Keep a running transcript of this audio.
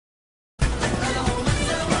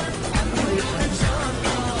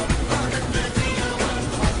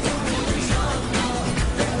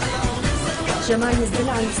جمال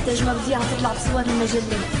نزلها على الستيج، ما بدي اياها تطلع بصور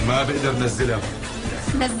المجلة. ما بقدر نزلها.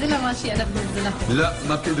 نزلها ماشي، انا بنزلها. لا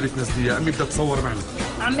ما بتقدري تنزليها، امي بدها تصور معنا.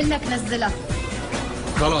 عم لك نزلها.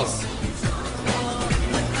 خلاص.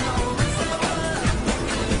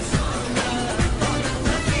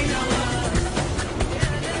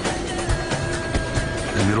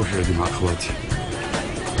 امي روحي اقعدي مع اخواتي.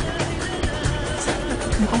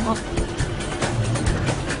 ماما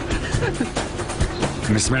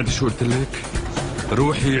امي سمعتي شو قلت لك؟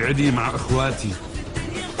 روحي اقعدي مع اخواتي.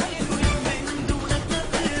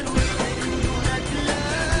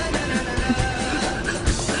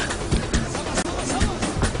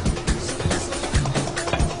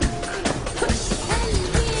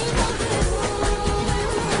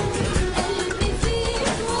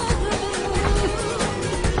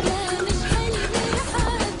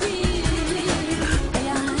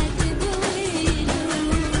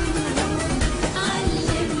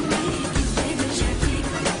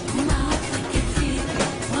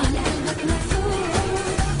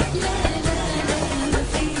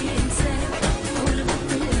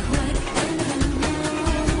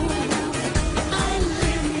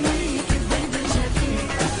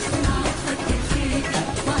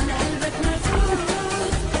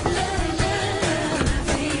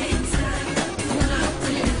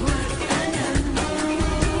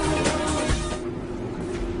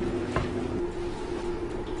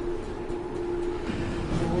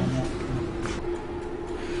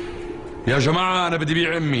 يا جماعة أنا بدي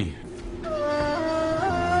بيع أمي.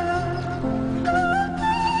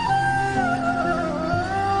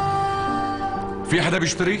 في حدا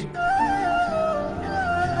بيشتري؟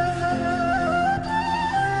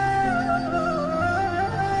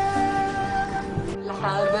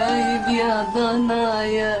 الحبايب يا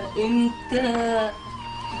ضنايا انت،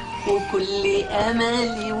 وكل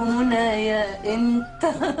امالي ومنايا انت.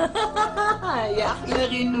 يا احلى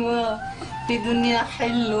غنوة في دنيا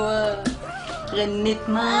حلوة، غنت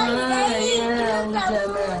معايا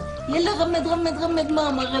وجمال. يلا غمد غمد غمد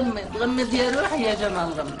ماما، غمد غمد يا روحي يا جمال،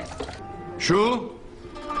 غمد. شو؟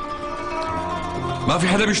 ما في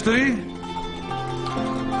حدا بيشتري؟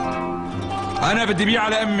 أنا بدي بيع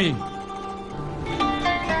على أمي.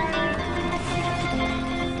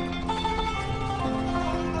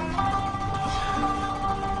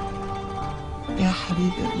 يا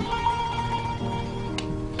حبيبي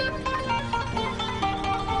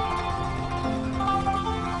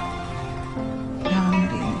يا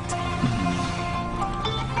عمري انت.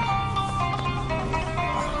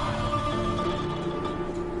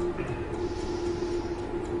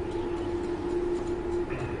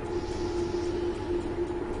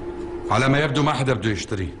 على ما يبدو ما حدا بده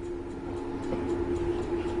يشتري.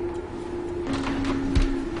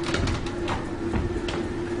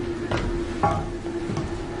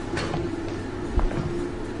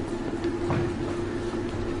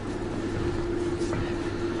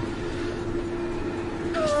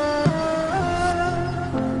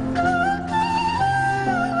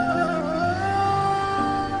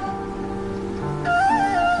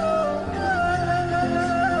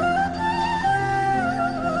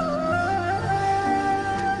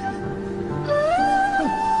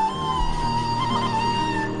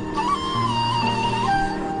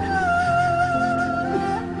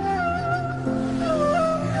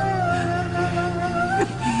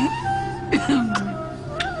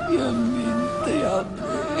 يا امي انت يا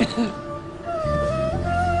عمري.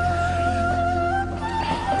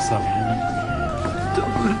 سامحيني.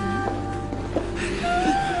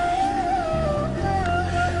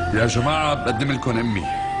 يا جماعة بقدم لكم أمي،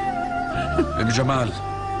 أم جمال،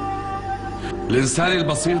 الإنسانة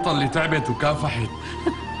البسيطة اللي تعبت وكافحت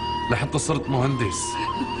لحتى صرت مهندس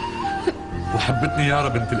وحبتني يارا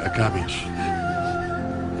بنت الأكابر.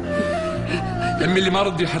 أمي اللي ما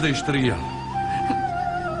رضي حدا يشتريها.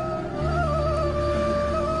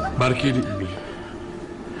 باركي لي أمي،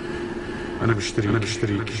 أنا بشتري.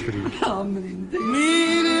 يا عمري انت.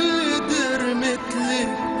 مين اللي قدر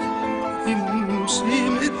مثلك يمشي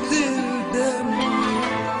مثل الدم؟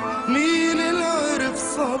 مين اللي عرف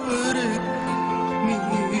صبرك؟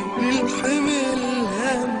 مين الحمل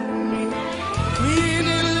همي؟ مين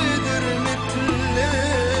اللي قدر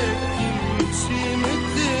مثلك يمشي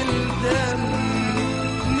مثل الدم؟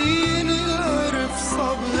 مين اللي عرف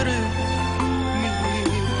صبرك؟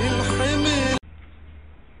 مين الحمل.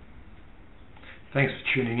 Thanks for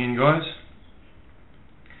tuning in, guys.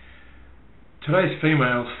 Today's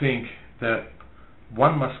females think that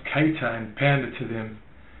one must cater and pander to them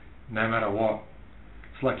no matter what.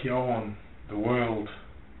 It's like you own the world.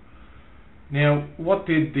 Now, what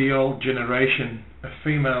did the old generation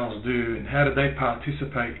females do, and how did they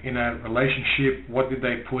participate in a relationship? What did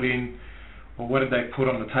they put in, or what did they put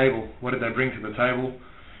on the table? What did they bring to the table,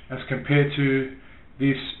 as compared to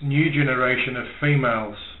this new generation of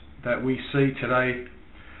females that we see today?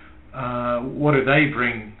 What do they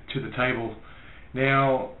bring to the table?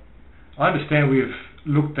 Now, I understand we've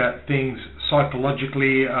looked at things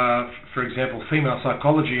psychologically, for example, female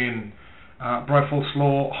psychology and Brofels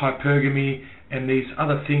law, hypergamy, and these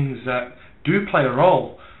other things that do play a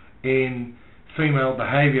role in female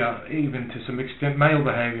behaviour, even to some extent male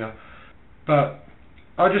behaviour. But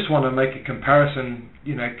I just want to make a comparison,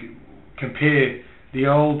 compare the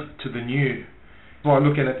old to the new. By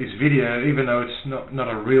looking at this video, even though it's not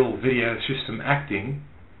a real video, it's just some acting,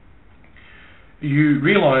 you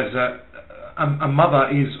realise that a mother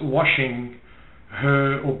is washing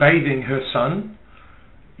her or bathing her son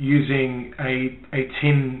using a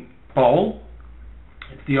tin bowl.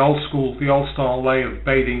 It's the old school, the old style way of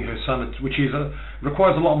bathing her son, which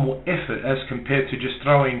requires a lot more effort as compared to just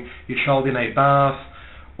throwing your child in a bath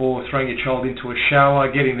or throwing your child into a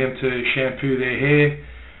shower, getting them to shampoo their hair,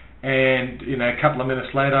 and a couple of minutes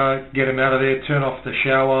later get them out of there, turn off the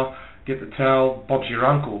shower, get the towel, Bob's your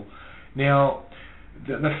uncle. Now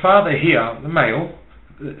the father here, the male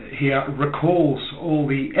here, recalls all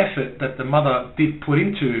the effort that the mother did put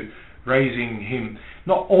into raising him.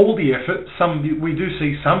 Not all the effort, we do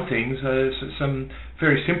see some things, some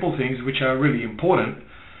very simple things which are really important,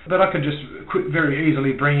 but I can just very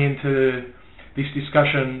easily bring into this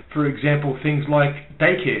discussion, for example, things like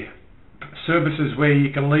daycare, services where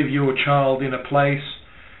you can leave your child in a place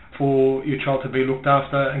for your child to be looked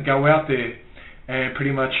after and go out there and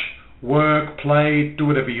pretty much work, play, do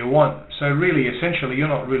whatever you want. So really, essentially, you're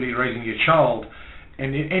not really raising your child.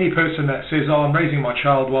 And any person that says, oh, I'm raising my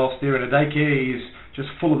child whilst they're in a daycare is just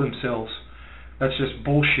full of themselves. That's just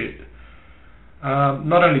bullshit.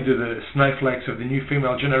 Not only do the snowflakes of the new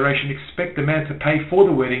female generation expect the man to pay for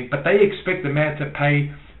the wedding, but they expect the man to pay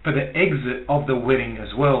for the exit of the wedding as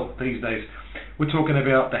well these days. We're talking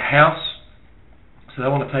about the house. So they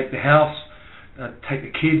want to take the house, take the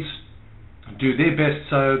kids, do their best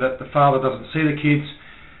so that the father doesn't see the kids,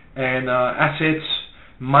 and assets,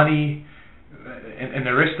 money, and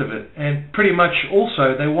the rest of it. And pretty much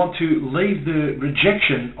also they want to leave the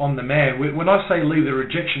rejection on the man. When I say leave the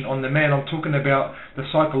rejection on the man, I'm talking about the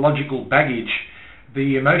psychological baggage,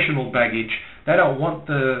 the emotional baggage. They don't want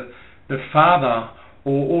the father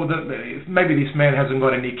or maybe this man hasn't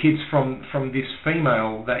got any kids from this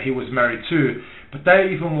female that he was married to, but they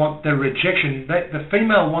even want the rejection. The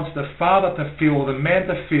female wants the father to feel, or the man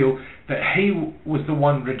to feel, that he was the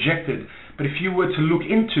one rejected. But if you were to look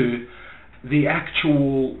into the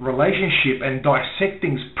actual relationship and dissect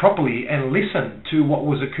things properly and listen to what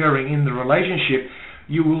was occurring in the relationship,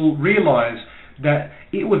 you will realize that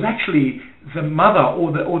it was actually the mother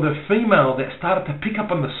or the female that started to pick up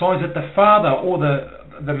on the signs that the father or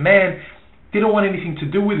the man didn't want anything to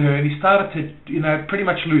do with her, and he started to pretty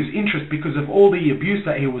much lose interest because of all the abuse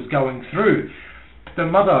that he was going through. The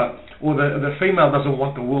mother or the female doesn't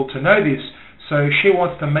want the world to know this, so she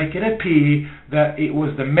wants to make it appear that it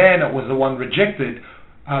was the man that was the one rejected,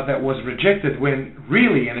 when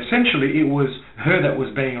really and essentially it was her that was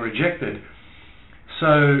being rejected.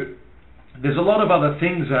 So there's a lot of other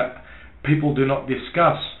things that people do not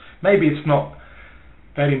discuss. Maybe it's not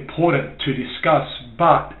that important to discuss,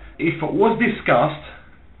 but if it was discussed,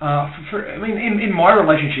 in my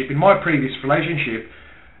relationship, in my previous relationship,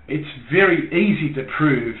 it's very easy to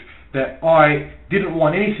prove that I didn't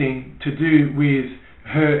want anything to do with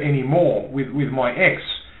her anymore, with my ex.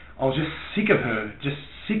 I was just sick of her, just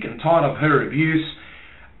sick and tired of her abuse.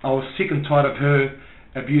 I was sick and tired of her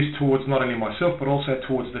abuse towards not only myself but also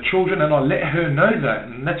towards the children, and I let her know that,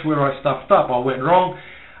 and that's where I stuffed up. I went wrong.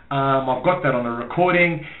 I've got that on a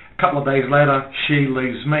recording. A couple of days later, she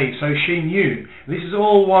leaves me, so she knew. This is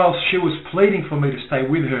all while she was pleading for me to stay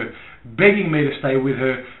with her, begging me to stay with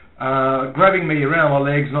her, grabbing me around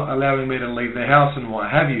my legs, not allowing me to leave the house and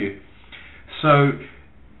what have you. So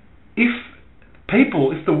if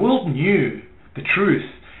the world knew the truth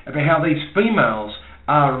about how these females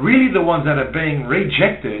are really the ones that are being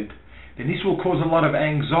rejected, then this will cause a lot of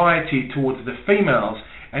anxiety towards the females.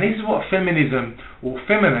 And this is what feminism, or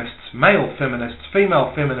feminists, male feminists,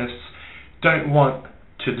 female feminists, don't want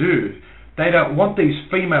to do. They don't want these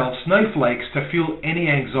female snowflakes to feel any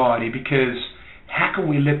anxiety, because how can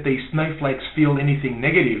we let these snowflakes feel anything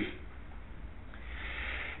negative?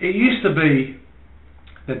 It used to be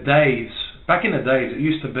back in the days, it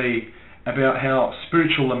used to be about how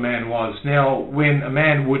spiritual a man was. Now, when a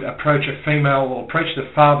man would approach a female or approach the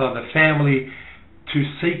father, the family, to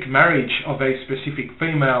seek marriage of a specific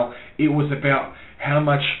female, it was about how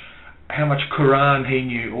much Quran he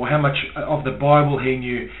knew, or how much of the Bible he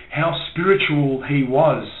knew, how spiritual he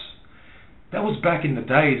was. That was back in the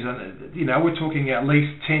days, and we're talking at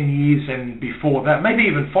least 10 years and before that, maybe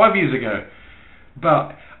even 5 years ago.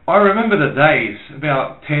 But I remember the days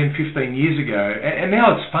about 10, 15 years ago, and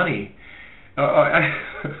now it's funny.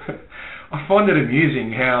 I find it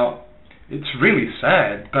amusing how it's really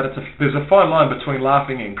sad, but there's a fine line between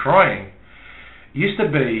laughing and crying. It used to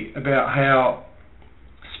be about how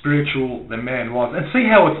spiritual the man was, and see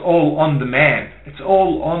how it's all on the man. It's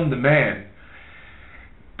all on the man.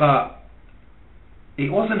 But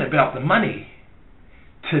it wasn't about the money.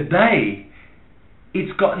 Today,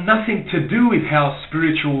 it's got nothing to do with how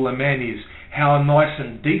spiritual a man is, how nice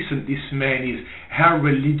and decent this man is, how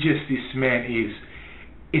religious this man is.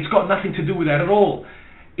 It's got nothing to do with that at all.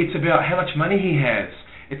 It's about how much money he has.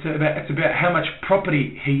 It's about how much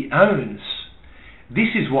property he owns.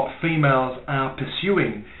 This is what females are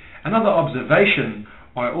pursuing. Another observation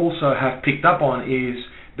I also have picked up on is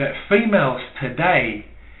that females today,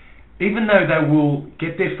 even though they will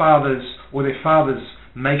get their fathers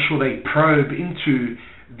make sure they probe into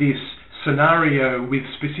this scenario with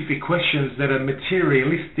specific questions that are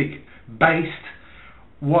materialistic based,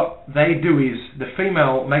 what they do is the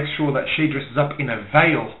female makes sure that she dresses up in a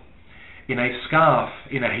veil, in a scarf,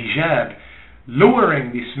 in a hijab,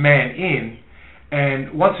 luring this man in.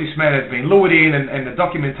 And once this man has been lured in and the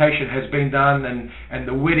documentation has been done and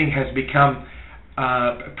the wedding has become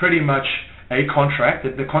pretty much a contract,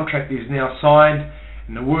 that the contract is now signed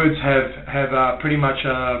and the words have pretty much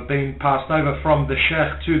been passed over from the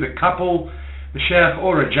sheikh to the couple, the sheikh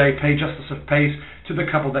or a JP, Justice of Peace, to the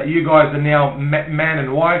couple that you guys are now man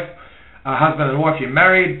and wife, husband and wife, you're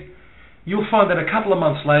married. You'll find that a couple of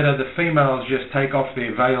months later the females just take off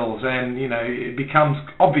their veils, and it becomes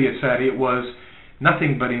obvious that it was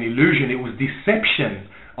nothing but an illusion. It was deception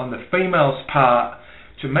on the female's part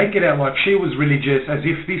to make it out like she was religious, as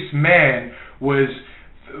if this man was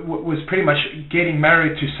pretty much getting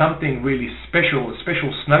married to something really special, a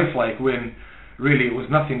special snowflake, when really it was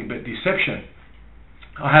nothing but deception.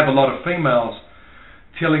 I have a lot of females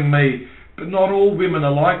telling me, but not all women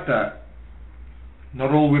are like that.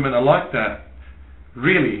 Not all women are like that.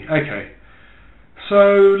 Really? Okay.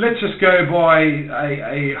 So let's just go by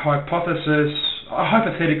a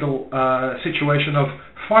hypothetical situation of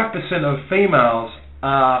 5% of females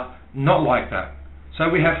are not like that. So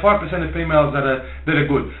we have 5% of females that are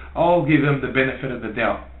good. I'll give them the benefit of the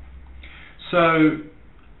doubt. So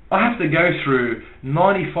I have to go through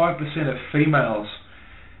 95% of females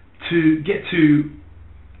to get to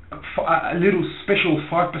a little special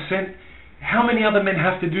 5%. How many other men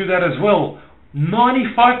have to do that as well?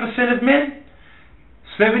 95% of men?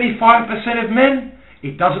 75% of men?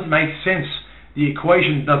 It doesn't make sense. The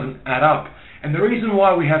equation doesn't add up. And the reason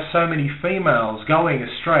why we have so many females going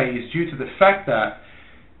astray is due to the fact that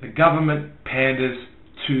the government panders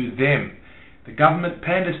to them. The government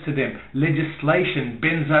panders to them. Legislation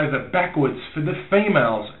bends over backwards for the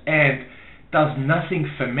females and does nothing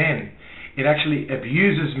for men. It actually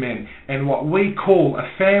abuses men. And what we call a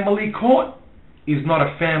family court is not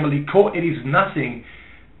a family court. It is nothing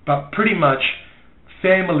but pretty much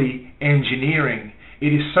family engineering.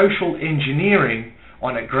 It is social engineering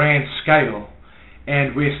on a grand scale.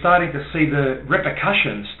 And we're starting to see the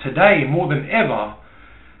repercussions today more than ever,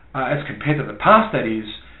 as compared to the past, that is,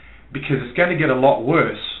 because it's going to get a lot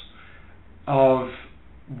worse of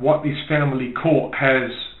what this family court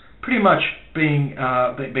has pretty much been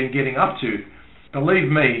getting up to. Believe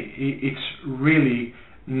me, it's really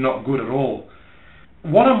not good at all.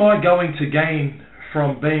 What am I going to gain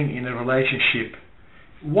from being in a relationship?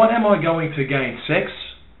 What am I going to gain? Sex?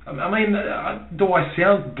 I mean, do I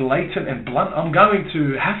sound blatant and blunt? I'm going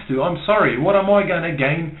to have to. I'm sorry. What am I going to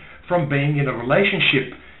gain from being in a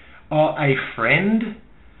relationship? A friend?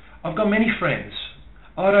 I've got many friends.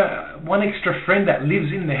 One extra friend that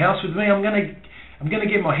lives in the house with me. I'm going to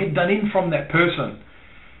get my head done in from that person.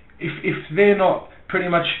 If they're not pretty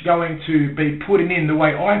much going to be putting in the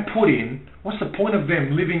way I put in, what's the point of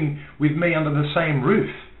them living with me under the same roof?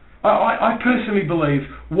 I personally believe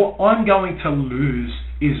what I'm going to lose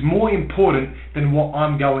is more important than what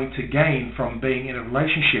I'm going to gain from being in a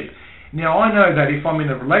relationship. Now, I know that if I'm in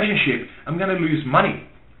a relationship, I'm going to lose money.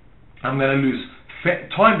 I'm going to lose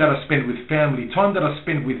time that I spend with family, time that I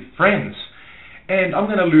spend with friends, and I'm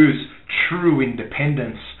going to lose true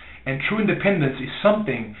independence. And true independence is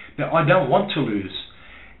something that I don't want to lose.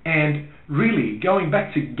 And really, going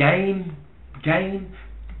back to gain,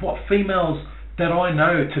 what females that I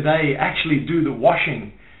know today actually do the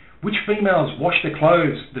washing. which females wash the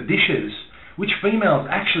clothes, the dishes, which females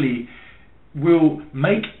actually will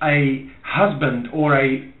make a husband or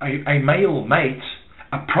a male mate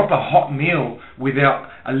a proper hot meal without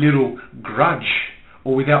a little grudge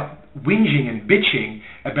or without whinging and bitching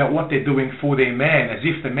about what they're doing for their man, as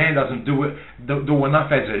if the man doesn't do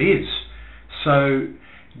enough as it is. So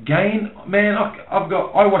man,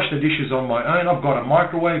 I wash the dishes on my own. I've got a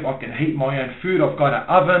microwave. I can heat my own food. I've got an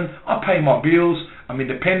oven. I pay my bills. I'm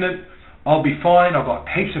independent. I'll be fine. I've got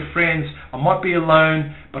heaps of friends. I might be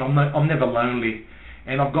alone, but I'm never lonely.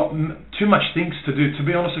 And I've got too much things to do. To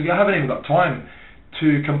be honest with you, I haven't even got time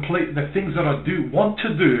to complete the things that I do want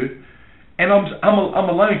to do. And I'm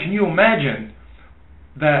alone. Can you imagine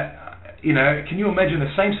that? You know, can you imagine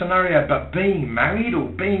the same scenario but being married or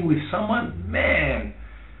being with someone? Man.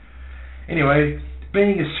 Anyway,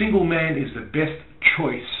 being a single man is the best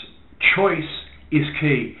choice. Choice is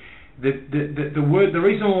key. The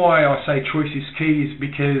reason why I say choice is key is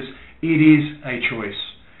because it is a choice.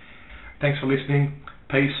 Thanks for listening.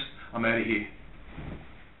 Peace. I'm out of here.